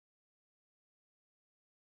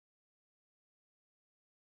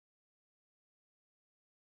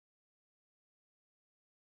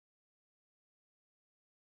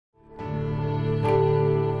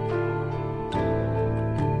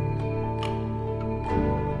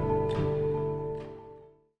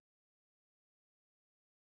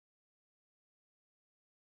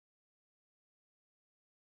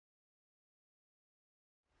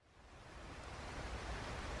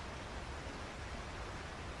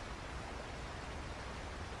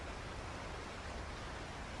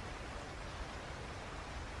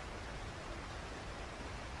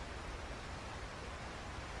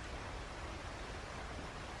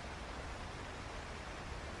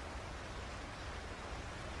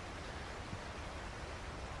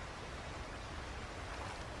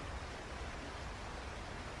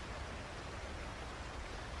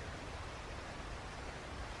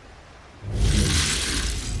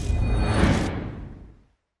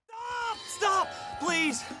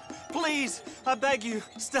Please, please, I beg you,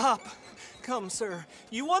 stop. Come, sir.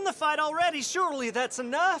 You won the fight already. Surely that's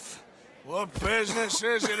enough. What business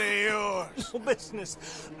is it of yours? No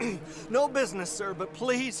business. No business, sir, but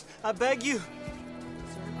please, I beg you.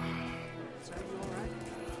 Sir, you all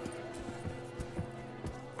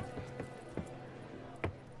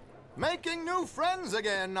right? Making new friends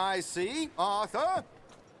again, I see, Arthur.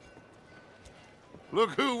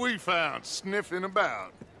 Look who we found sniffing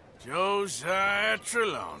about. Josiah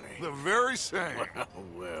Trelawney. The very same.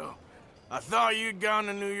 Well, I thought you'd gone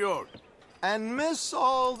to New York. And miss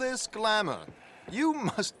all this glamour. You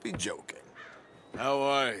must be joking. How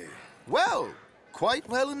are you? Well, quite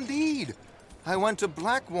well indeed. I went to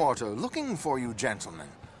Blackwater looking for you gentlemen.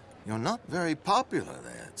 You're not very popular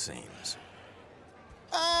there, it seems.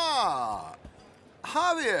 Ah,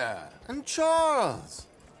 Javier and Charles.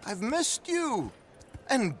 I've missed you.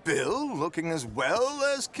 And Bill looking as well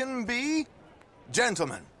as can be.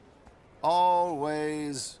 Gentlemen,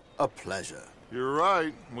 always a pleasure. You're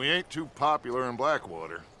right. We ain't too popular in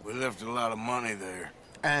Blackwater. We left a lot of money there.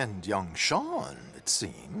 And young Sean, it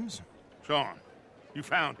seems. Sean, you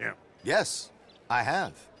found him. Yes, I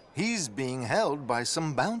have. He's being held by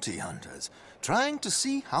some bounty hunters, trying to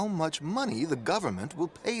see how much money the government will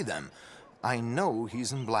pay them. I know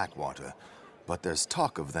he's in Blackwater, but there's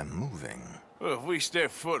talk of them moving. Well, if we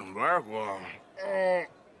step foot in Blackwater...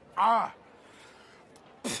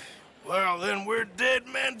 Well, then we're dead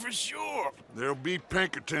men for sure. There'll be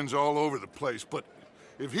Pinkertons all over the place, but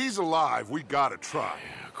if he's alive, we gotta try.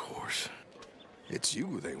 Yeah, of course. It's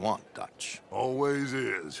you they want, Dutch. Always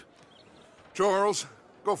is. Charles,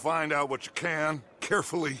 go find out what you can,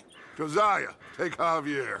 carefully. Josiah, take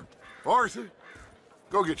Javier. Arthur,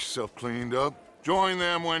 go get yourself cleaned up. Join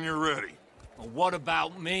them when you're ready. Well, what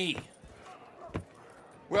about me?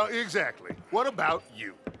 Well, exactly. What about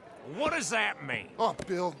you? What does that mean? Oh,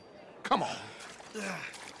 Bill, come on.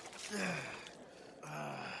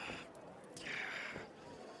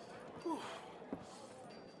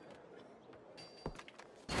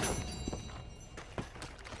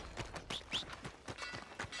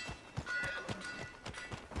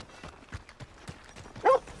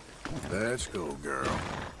 Let's go, girl.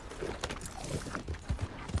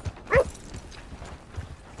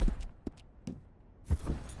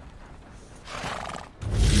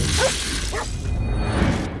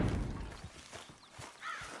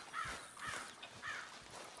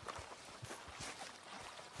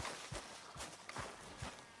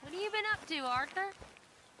 What have you been up to, Arthur?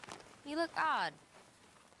 You look odd.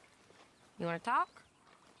 You want to talk?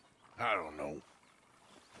 I don't know.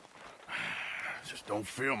 Just don't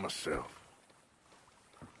feel myself.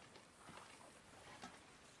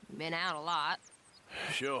 Been out a lot.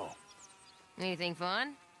 Sure. Anything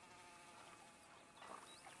fun?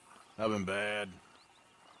 I've been bad.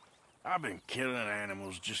 I've been killing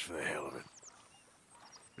animals just for the hell of it.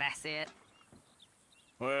 That's it.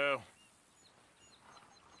 Well,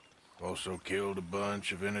 also killed a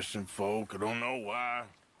bunch of innocent folk. I don't know why.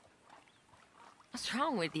 What's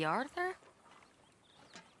wrong with you, Arthur?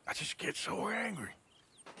 I just get so angry.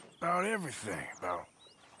 About everything. About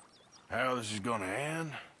how this is gonna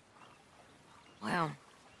end. Well,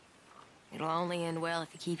 it'll only end well if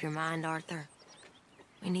you keep your mind, Arthur.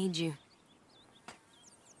 We need you.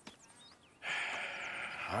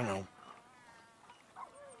 I know.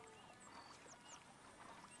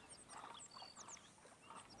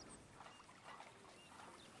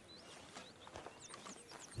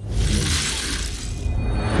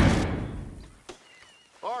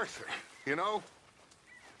 Arthur, you know,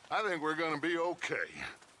 I think we're gonna be okay.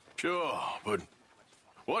 Sure, but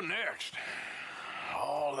what next?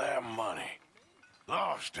 All that money.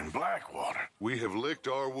 Lost in Blackwater. We have licked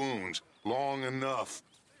our wounds long enough.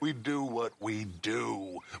 We do what we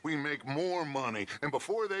do. We make more money, and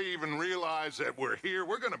before they even realize that we're here,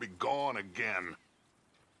 we're gonna be gone again.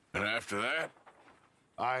 And after that?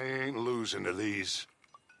 I ain't losing to these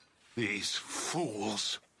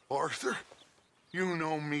fools. Arthur, you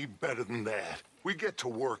know me better than that. We get to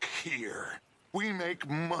work here. We make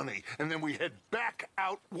money, and then we head back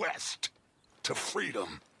out west to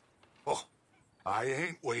freedom. Oh, I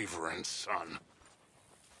ain't wavering, son.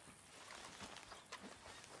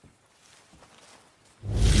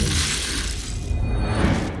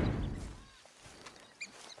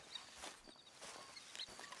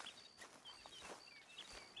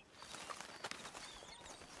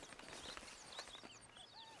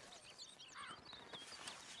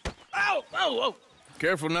 Oh!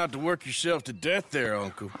 Careful not to work yourself to death there,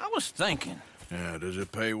 Uncle. I was thinking. Yeah, does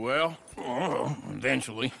it pay well? Oh,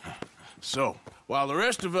 eventually. So, while the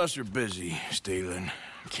rest of us are busy stealing,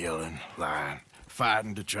 killing, lying,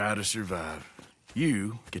 fighting to try to survive.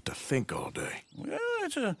 You get to think all day. Well,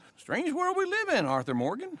 it's a strange world we live in, Arthur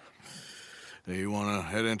Morgan. Hey, you want to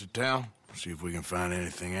head into town? See if we can find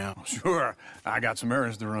anything out? Sure, I got some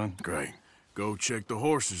errands to run. Great. Go check the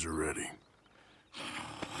horses are ready.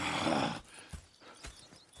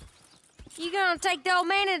 You gonna take the old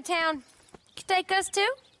man into town? You take us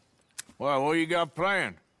too? Well, what you got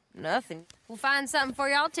planned? Nothing. We'll find something for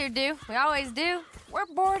y'all to do. We always do. We're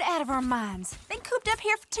bored out of our minds. Been cooped up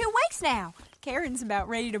here for 2 weeks now. Karen's about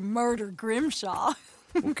ready to murder Grimshaw.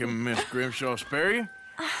 Well, can Miss Grimshaw spare you?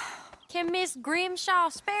 Can Miss Grimshaw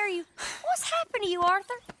spare you? What's happened to you,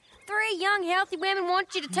 Arthur? 3 young, healthy women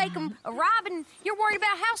want you to take them a robbing. You're worried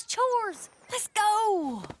about house chores. Let's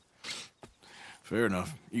go. Fair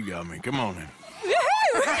enough. You got me. Come on then.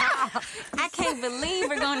 I can't believe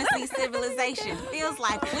we're going to see civilization. Feels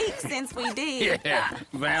like weeks since we did. Yeah,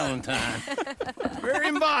 Valentine. Very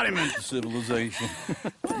embodiment of civilization.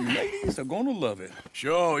 Ladies are gonna love it.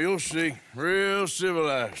 Sure, you'll see. Real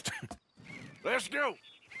civilized. Let's go.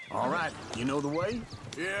 All right, you know the way?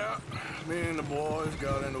 Yeah, me and the boys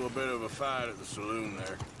got into a bit of a fight at the saloon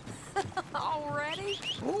there. Already?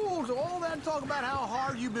 Oh, so all that talk about how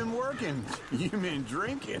hard you've been working. You've been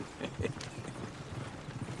drinking.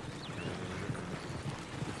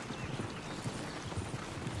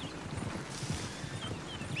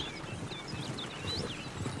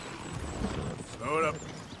 Slow it up.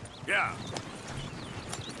 Yeah.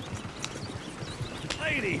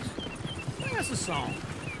 Ladies, sing us a song.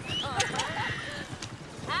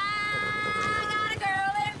 I got a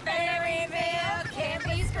girl in Berryville. Can't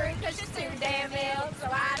be screwed 'cause she's too damn ill. So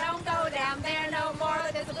I don't go down there no more.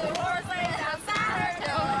 There's a blue horse waiting outside her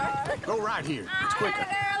door. Go right here. It's I quicker. got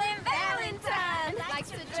a girl in Valentine. Likes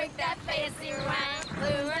to drink that fancy wine.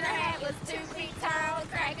 Blue in her hat was 2 feet tall.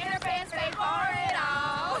 Cracking her pants, paid for it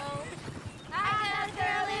all. I got a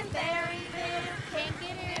girl in Berryville. Can't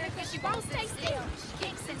get her 'cause she won't stay still. She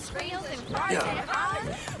kicks and squeals and cries and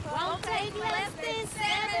hollers. Won't take less than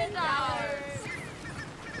 $7.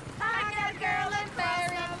 I got a girl in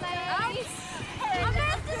Berryville. I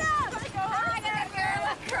messed it up. I got a girl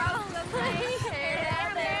across the lane. Hair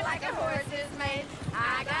down there like a horse is made.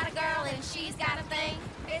 I got a girl and she's got a thing.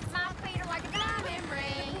 Fits my feet are like a diamond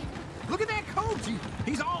ring. Look at that coach.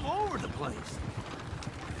 He's all over the place.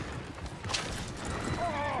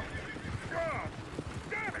 Oh, God!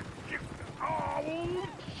 Damn it! Oh,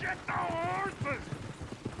 shit, the horses!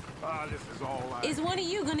 Ah, this is all right. Is one of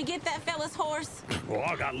you going to get that fella's horse? Well,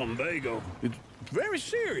 I got lumbago. It's very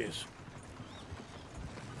serious.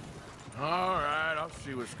 All right, I'll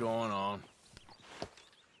see what's going on.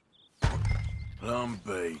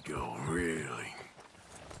 Lumbago, really?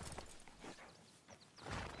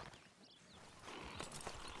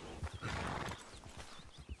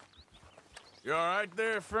 You all right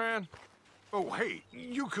there, friend? Oh, hey,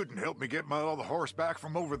 you couldn't help me get my other horse back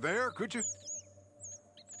from over there, could you?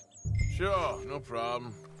 Sure, no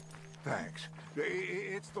problem. Thanks.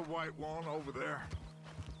 It's the white one over there.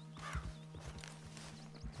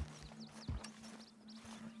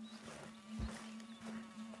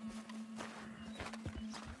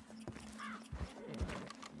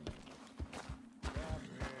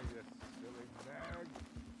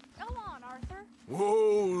 Go on, Arthur.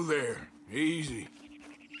 Whoa there. Easy.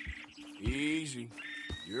 Easy.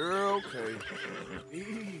 You're okay.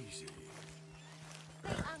 Easy.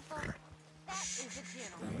 Uncle, that is a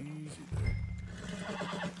gentleman. Easy there.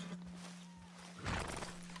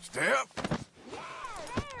 Step. Yeah,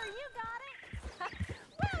 there, you got it.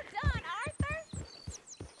 Well done, Arthur.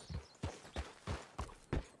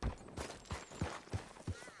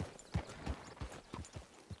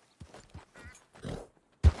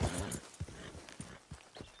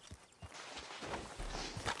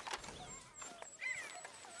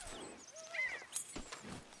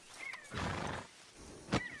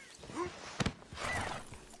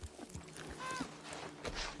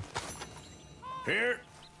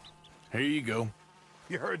 Here you go.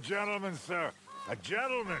 You're a gentleman, sir. A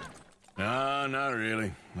gentleman. No, not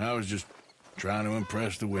really. I was just trying to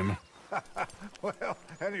impress the women. Well,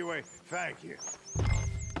 anyway, thank you.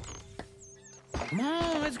 Come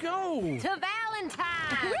on, let's go. To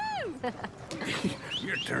Valentine!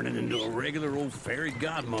 You're turning into a regular old fairy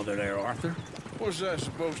godmother there, Arthur. What's that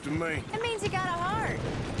supposed to mean? It means you got a heart.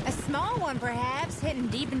 A small one, perhaps, hidden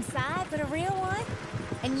deep inside, but a real one.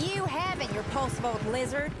 And you haven't, you repulsive old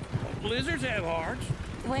lizard. Blizzards have hearts.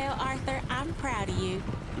 Well, Arthur, I'm proud of you.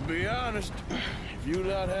 To be honest, if you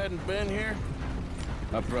lot hadn't been here,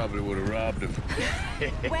 I probably would have robbed him.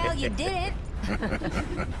 Well, you didn't.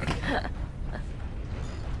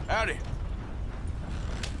 Howdy.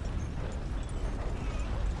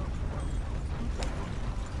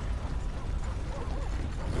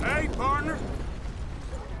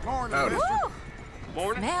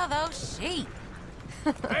 Smell those sheep.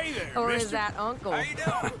 Hey there, Or mister. is that Uncle? How you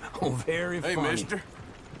doing? Oh, very Hey, funny. mister.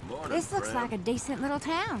 This looks like a decent little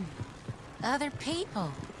town. Other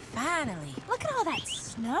people. Finally. Look at all that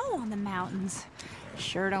snow on the mountains.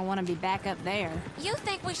 Sure don't want to be back up there. You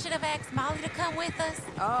think we should have asked Molly to come with us?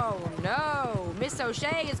 Oh, no. Miss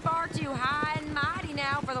O'Shea is far too high and mighty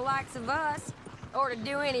now for the likes of us. Or to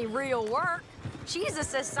do any real work. She's a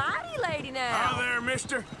society lady now. Hi there,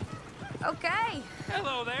 mister. Okay.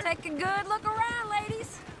 Hello there. Take a good look around,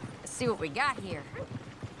 ladies. Let's see what we got here.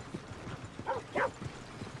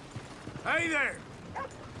 Hey there.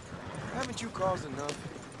 Haven't you caused enough?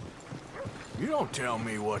 You don't tell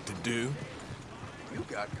me what to do. You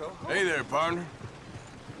got cold. Hey there, partner.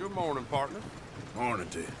 Good morning, partner. Morning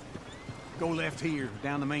to you. Go left here,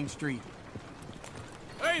 down the main street.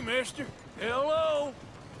 Hey, mister. Hello.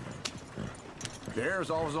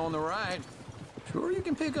 There's always on the right. Sure you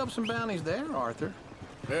can pick up some bounties there, Arthur.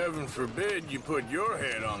 Heaven forbid you put your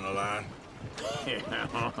head on the line.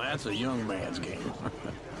 Yeah, that's a young man's game.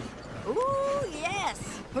 Ooh,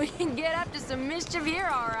 yes. We can get up to some mischief here,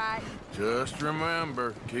 all right. Just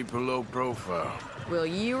remember, keep a low profile. Will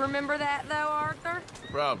you remember that, though, Arthur?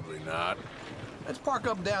 Probably not. Let's park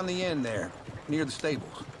up down the end there, near the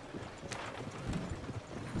stables.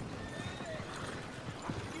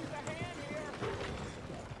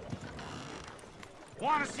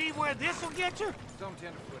 Want to see where this'll get you?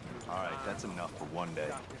 All right, that's enough for one day.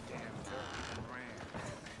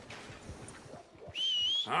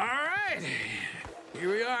 All right. Here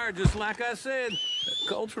we are, just like I said. The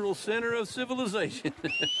cultural center of civilization.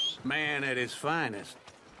 Man at his finest.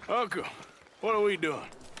 Uncle, what are we doing?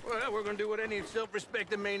 Well, we're gonna do what any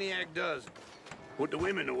self-respecting maniac does. Put the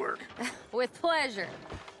women to work. With pleasure.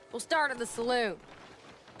 We'll start at the saloon.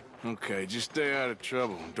 Okay, just stay out of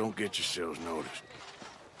trouble and don't get yourselves noticed.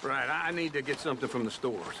 Right, I need to get something from the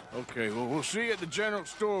stores. Okay, well, we'll see you at the general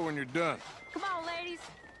store when you're done. Come on, ladies.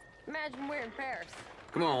 Imagine we're in Paris.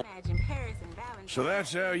 Come on. Imagine Paris and Valentine. So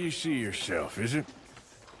that's how you see yourself, is it?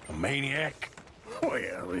 A maniac?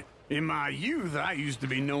 Well, in my youth, I used to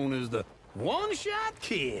be known as the one-shot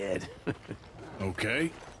kid. Okay.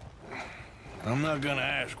 I'm not gonna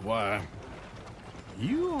ask why.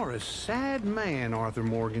 You are a sad man, Arthur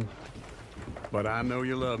Morgan. But I know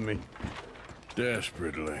you love me.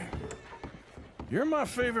 Desperately. You're my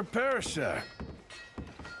favorite parasite.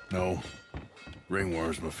 No.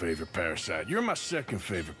 Ringworm's my favorite parasite. You're my second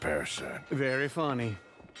favorite parasite. Very funny.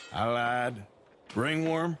 I lied.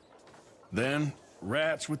 Ringworm, then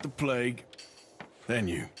rats with the plague, then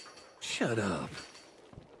you. Shut up.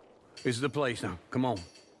 This is the place now. Come on.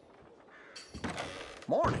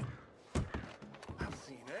 Morning. I've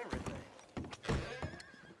seen everything.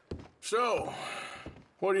 So,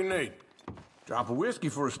 what do you need? Drop of whiskey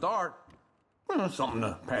for a start. Well, something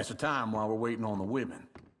to pass the time while we're waiting on the women.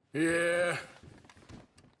 Yeah.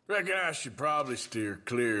 Reckon I should probably steer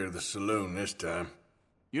clear of the saloon this time.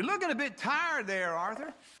 You're looking a bit tired there,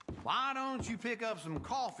 Arthur. Why don't you pick up some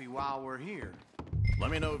coffee while we're here?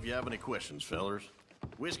 Let me know if you have any questions, fellers.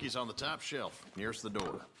 Whiskey's on the top shelf, nearest the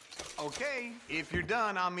door. Okay, if you're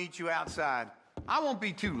done, I'll meet you outside. I won't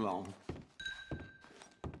be too long.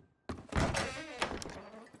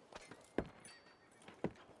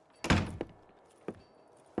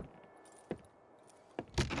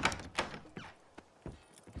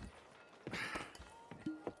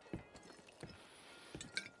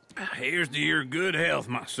 Here's to your good health,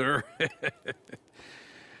 my sir.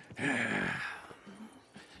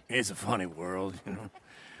 It's a funny world, you know.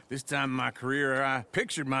 This time in my career, I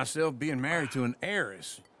pictured myself being married to an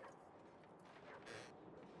heiress.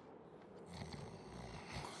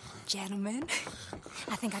 Gentlemen,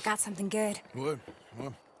 I think I got something good. What?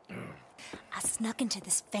 I snuck into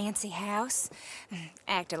this fancy house.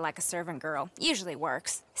 Acted like a servant girl. Usually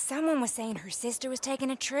works. Someone was saying her sister was taking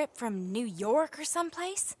a trip from New York or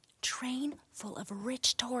someplace. Train full of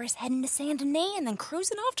rich tourists heading to Saint Denis and then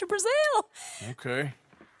cruising off to Brazil. Okay.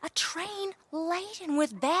 A train laden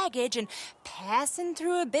with baggage and passing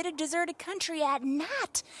through a bit of deserted country at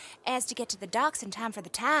night as to get to the docks in time for the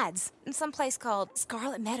tides in some place called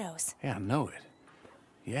Scarlet Meadows. Yeah, I know it.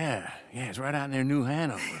 Yeah, it's right out near New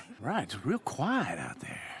Hanover. Right, it's real quiet out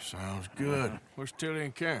there. Sounds good. Where's Tilly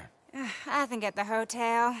and Karen? I think at the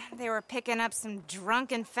hotel. They were picking up some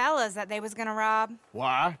drunken fellas that they was gonna rob.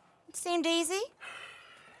 Why? It seemed easy.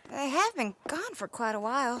 They have been gone for quite a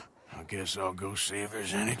while. I guess I'll go see if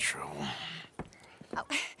there's any trouble. Oh,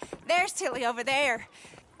 there's Tilly over there.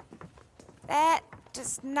 That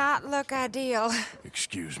does not look ideal.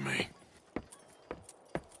 Excuse me.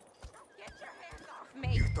 Get your hands off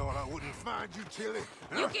me. You thought I wouldn't find you, Tilly?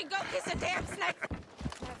 You can go kiss a damn snake.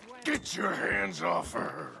 Get your hands off of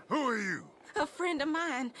her. Who are you? A friend of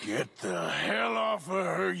mine. Get the hell off of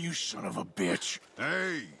her, you son of a bitch.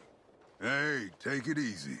 Hey, take it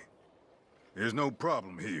easy. There's no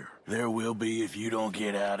problem here. There will be if you don't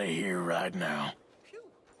get out of here right now.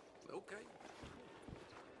 Okay.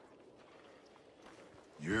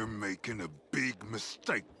 You're making a big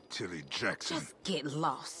mistake, Tilly Jackson. Just get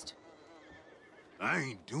lost. I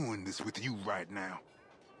ain't doing this with you right now.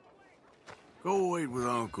 Go wait with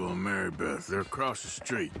Uncle and Mary Beth. They're across the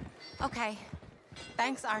street. Okay.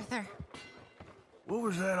 Thanks, Arthur. What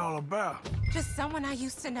was that all about? Just someone I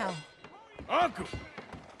used to know. Uncle!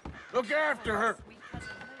 Look after her.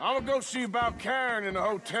 I'm gonna go see about Karen in the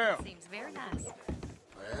hotel. Seems very nice.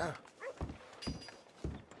 Yeah?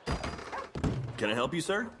 Can I help you,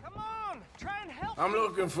 sir? Come on, try and help. I'm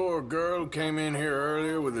looking for a girl who came in here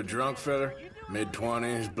earlier with a drunk fella.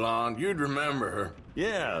 Mid-20s, blonde. You'd remember her.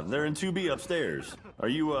 Yeah, they're in 2B upstairs. Are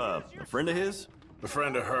you, a friend of his? A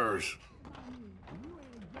friend of hers.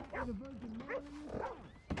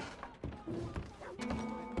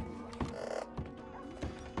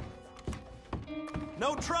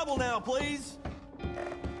 No trouble now, please. Get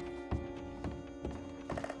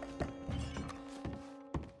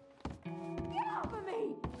off of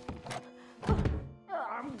me!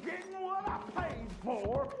 I'm getting what I paid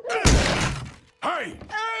for. Hey!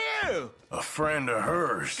 Who are you? A friend of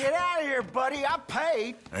hers. Get out of here, buddy. I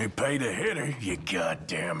paid. Ain't paid to hit her, you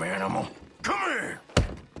goddamn animal. Come here!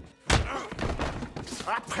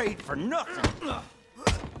 I paid for nothing.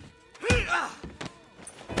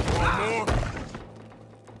 One more.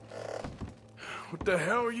 What the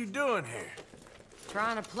hell are you doing here?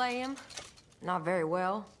 Trying to play him. Not very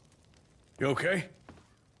well. You okay?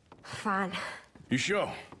 Fine. You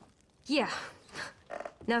sure? Yeah.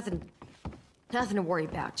 Nothing to worry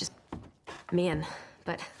about. Just men.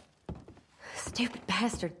 But stupid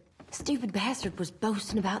bastard was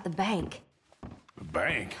boasting about the bank. The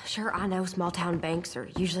bank? Sure, I know small town banks are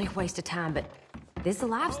usually a waste of time, but this is a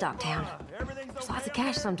livestock town. There's lots of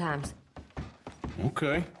cash sometimes.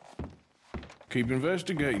 Okay. Keep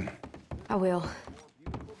investigating. I will.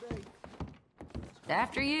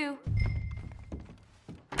 After you.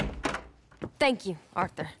 Thank you,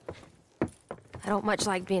 Arthur. I don't much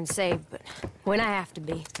like being saved, but when I have to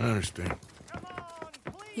be. I understand.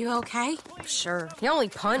 You okay? Sure. He only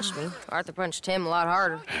punched me. Arthur punched him a lot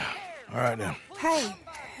harder. All right, now. Hey,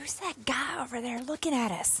 who's that guy over there looking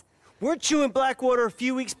at us? Weren't you in Blackwater a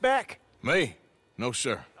few weeks back? Me? No,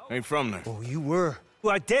 sir. Ain't from there. Oh, you were.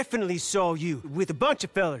 Well, I definitely saw you with a bunch of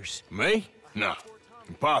fellers. Me? No.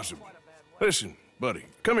 Impossible. Listen, buddy,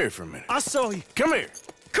 come here for a minute. I saw you. Come here.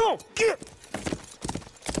 Come on, get!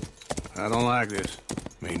 I don't like this.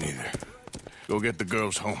 Me neither. Go get the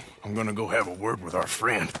girls home. I'm gonna go have a word with our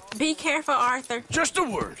friend. Be careful, Arthur. Just a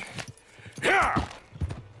word. Yeah!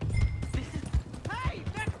 Hey,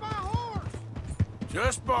 that's my horse!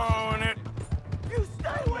 Just borrowing it. You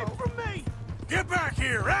stay away from me! Get back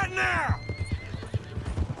here, right now!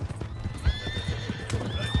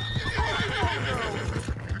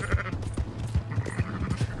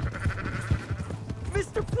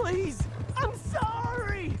 Mister, please! I'm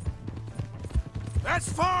sorry!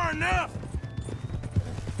 That's far enough!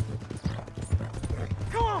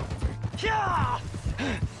 Come on! Yeah!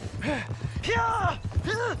 Yeah!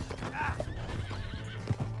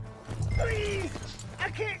 Please! I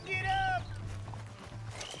can't get up!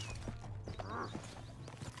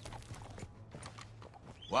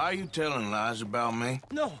 Why are you telling lies about me?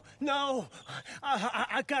 No.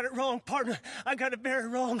 I got it wrong, partner. I got it very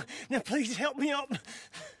wrong. Now, please help me up.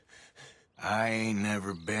 I ain't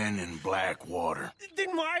never been in Blackwater.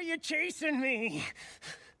 Then why are you chasing me?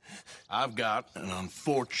 I've got an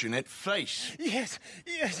unfortunate face. Yes,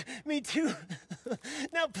 me too.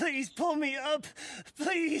 Now, please, pull me up.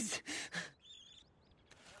 Please.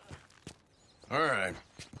 All right,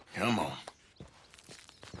 come on.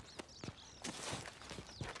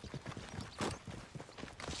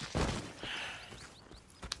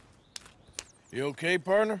 You okay,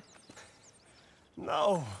 partner?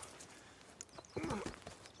 No,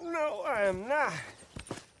 I am not.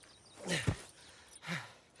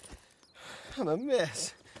 I'm a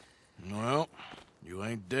mess. Well, you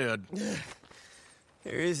ain't dead.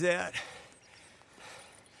 There is that.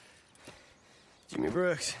 Jimmy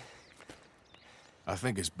Brooks. I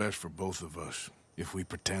think it's best for both of us if we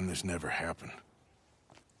pretend this never happened.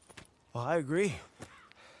 Well, I agree.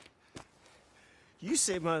 You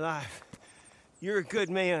saved my life. You're a good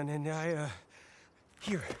man, and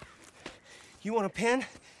here. You want a pen?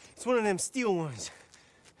 It's one of them steel ones.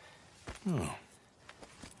 Oh.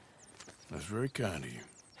 That's very kind of you.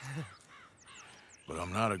 but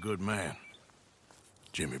I'm not a good man.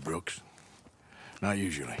 Jimmy Brooks. Not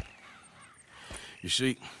usually. You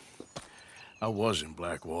see, I was in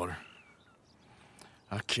Blackwater.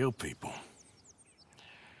 I kill people.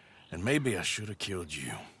 And maybe I should have killed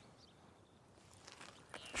you.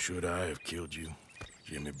 Should I have killed you,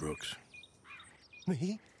 Jimmy Brooks?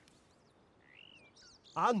 Me?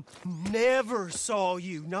 I never saw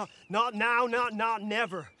you. Not now, not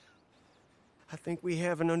never. I think we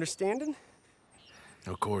have an understanding.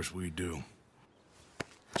 Of course we do.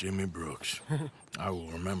 Jimmy Brooks. I will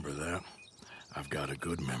remember that. I've got a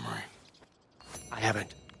good memory. I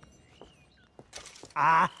haven't.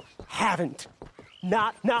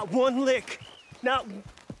 Not one lick. Not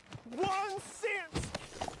 1 cent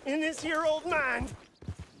in this here old mind.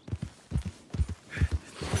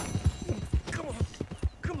 Come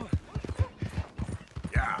on.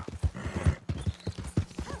 Yeah.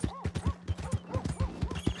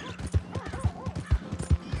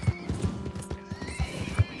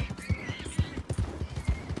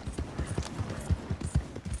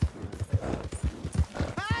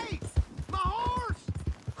 Hey! My horse!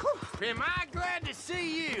 Am I glad to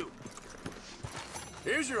see you?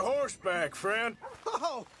 Here's your horse back, friend.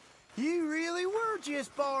 Oh, you really were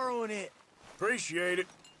just borrowing it. Appreciate it.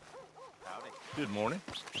 Good morning.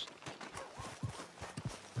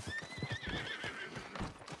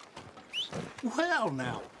 Well,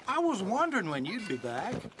 now, I was wondering when you'd be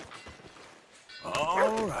back.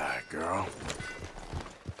 All right, girl.